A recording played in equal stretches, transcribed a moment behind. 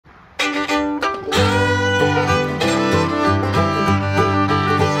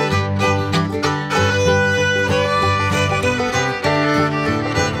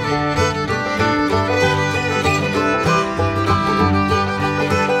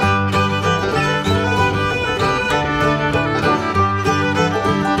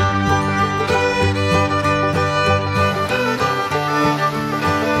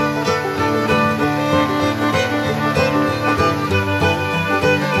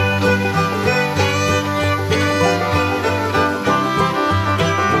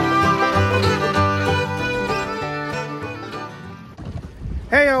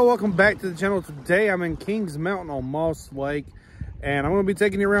welcome back to the channel. Today I'm in Kingsmountain on Moss Lake, and I'm going to be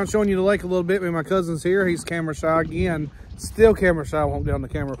taking you around showing you the lake a little bit. My cousin's here. He's camera shy again, still camera shy, won't get on the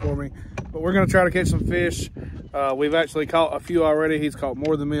camera for me, but we're going to try to catch some fish. We've actually caught a few already. He's caught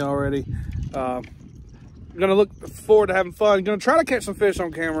more than me already. I'm going to look forward to having fun. Going to try to catch some fish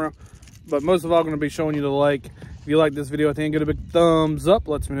on camera, but most of all going to be showing you the lake. If you like this video at the end, give it a big thumbs up.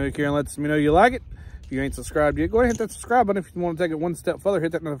 Lets me know you care and lets me know you like it. If you ain't subscribed yet, go ahead and hit that subscribe button. If you want to take it one step further,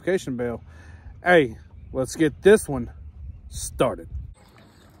 hit that notification bell. Hey, let's get this one started.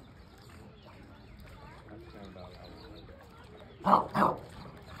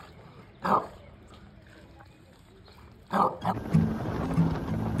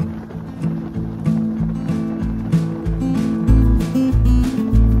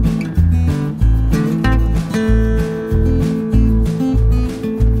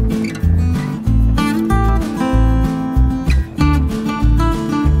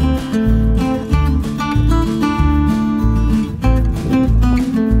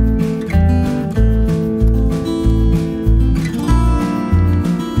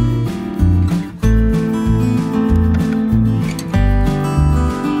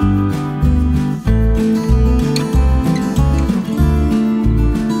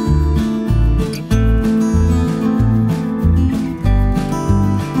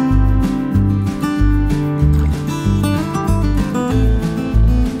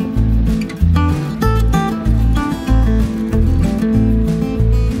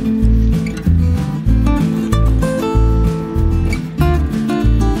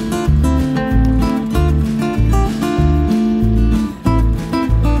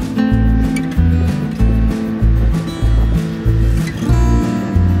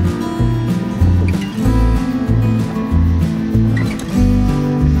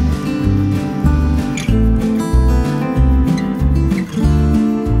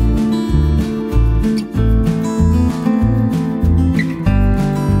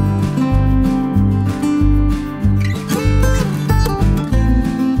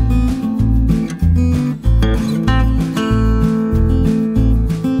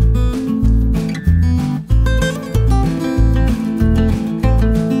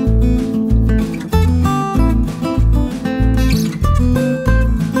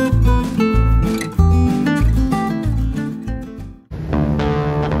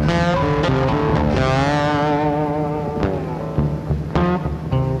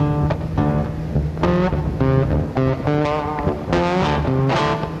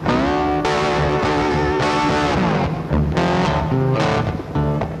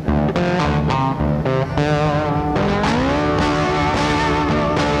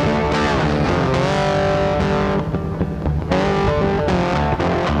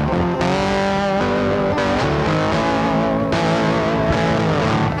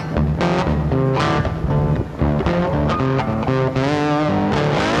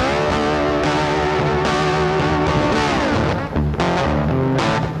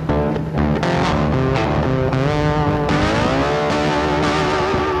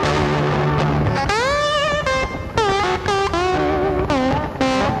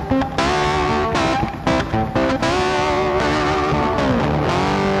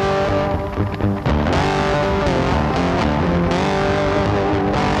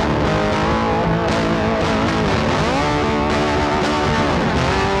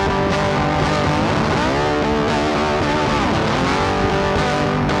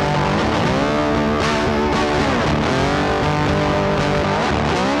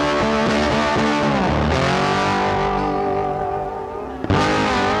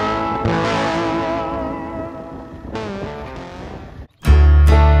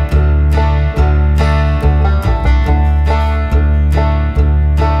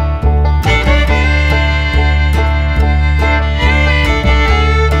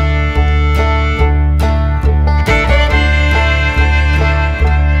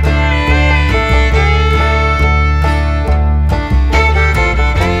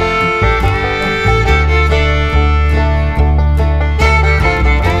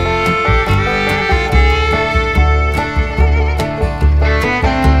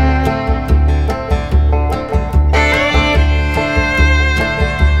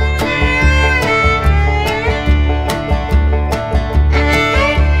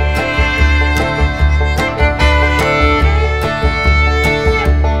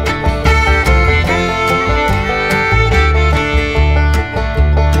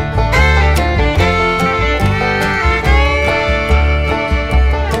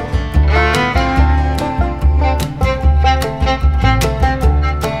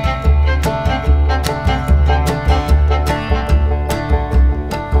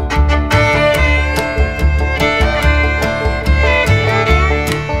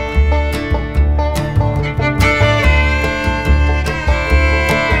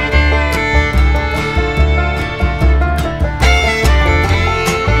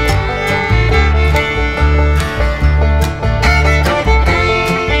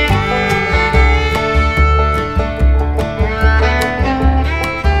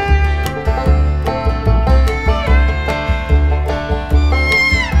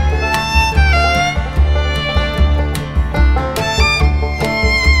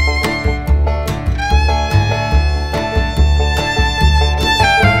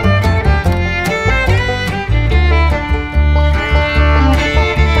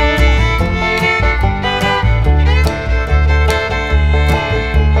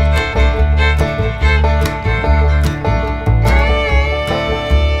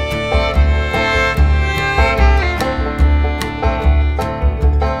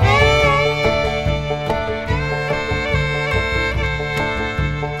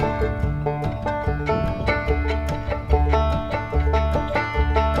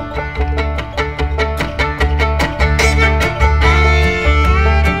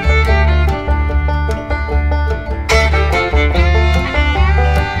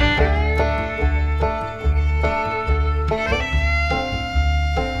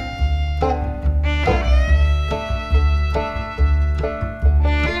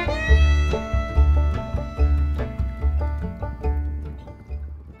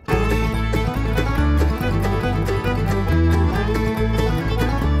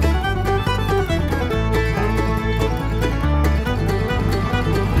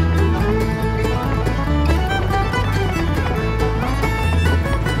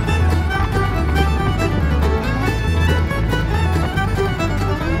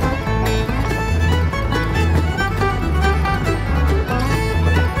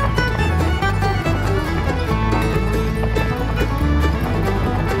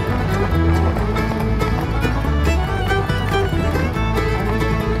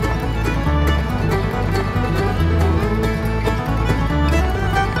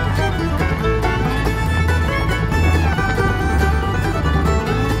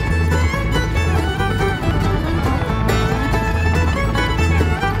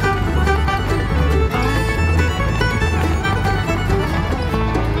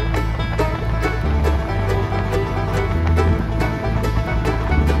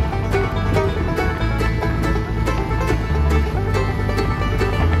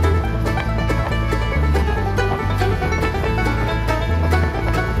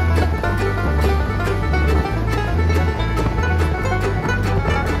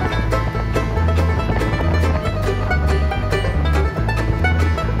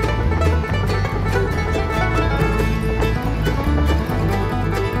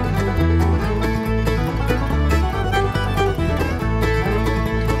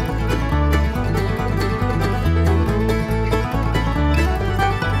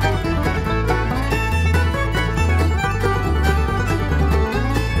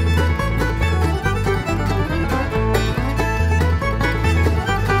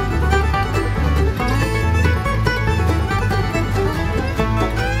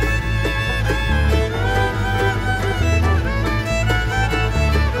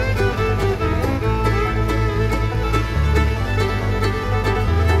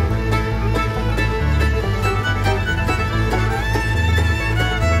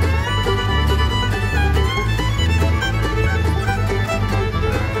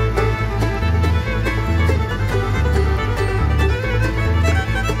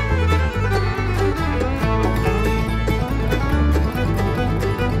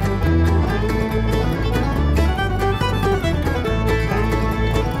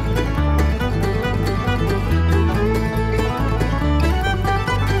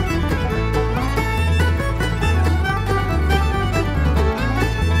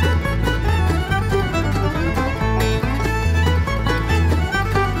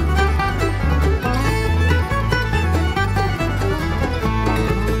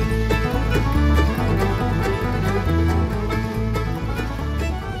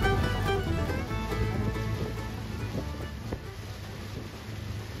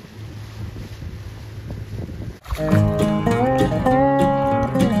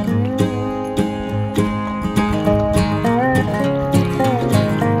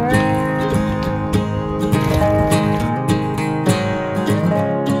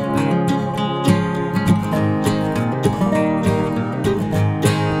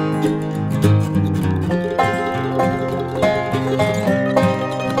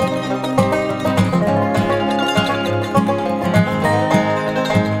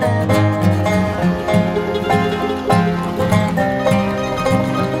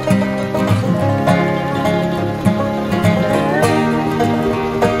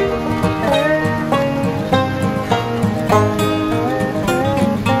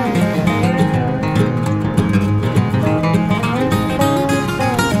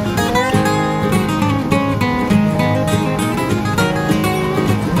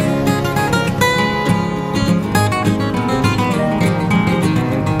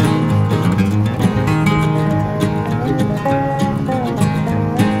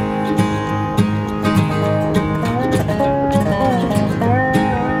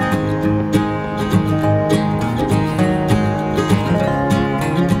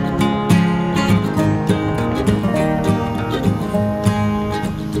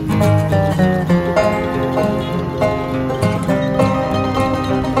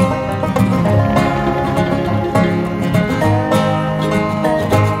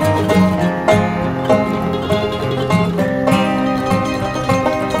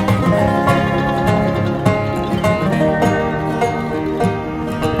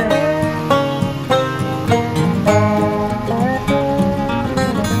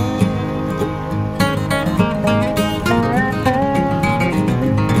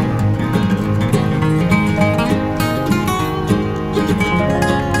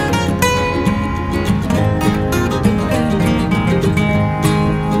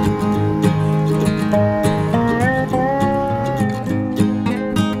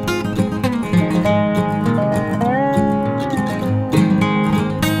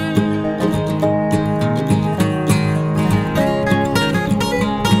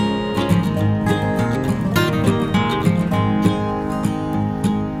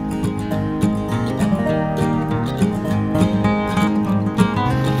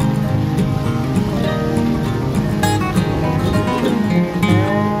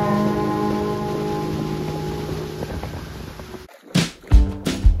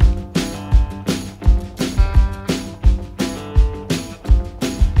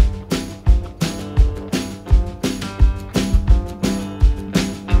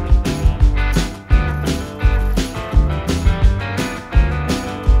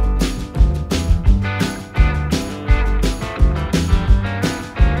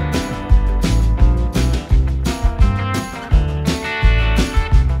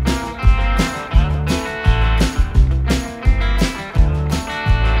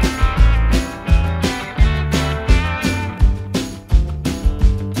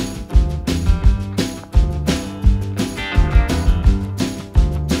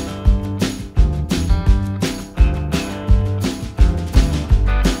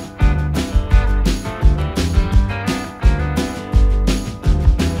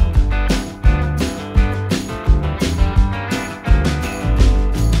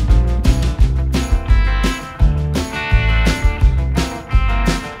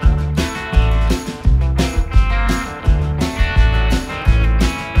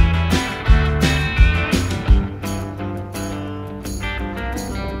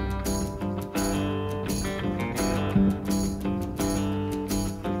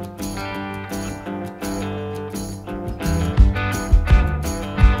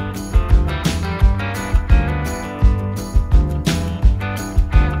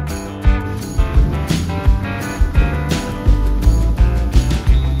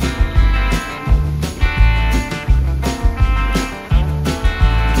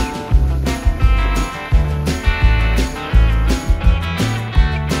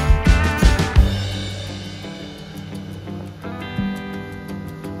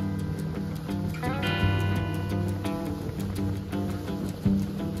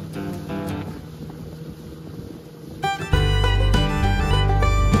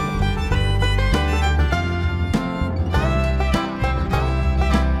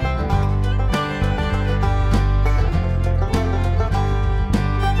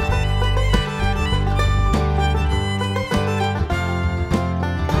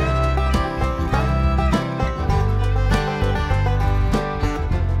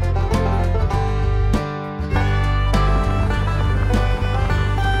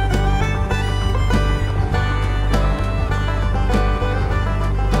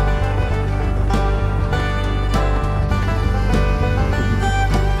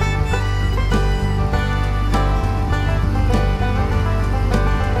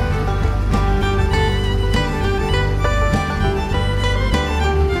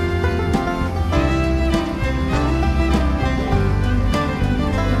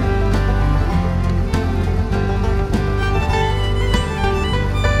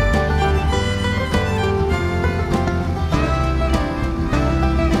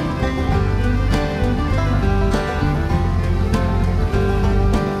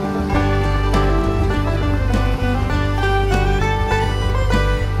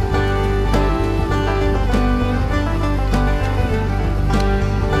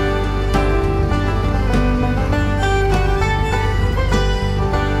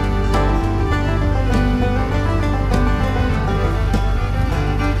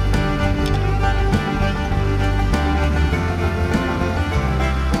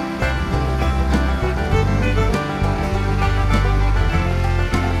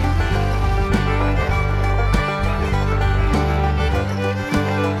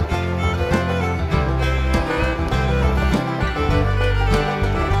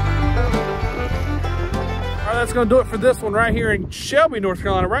 that's going to do it for this one right here in Shelby, North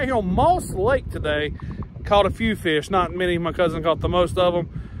Carolina, right here on Moss Lake today. Caught a few fish, not many. My cousin caught the most of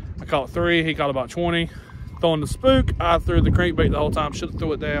them. I caught 3, he caught about 20. Throwing the spook, I threw the crankbait the whole time. Should have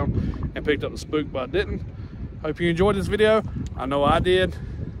threw it down and picked up the spook, but I didn't. Hope you enjoyed this video. I know I did.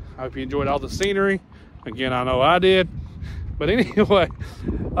 I hope you enjoyed all the scenery. Again, I know I did. But anyway,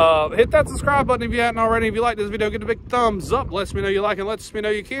 hit that subscribe button if you hadn't already. If you like this video, give it a big thumbs up. Lets me know you like it, lets me know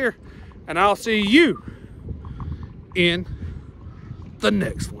you care. And I'll see you in the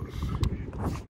next one.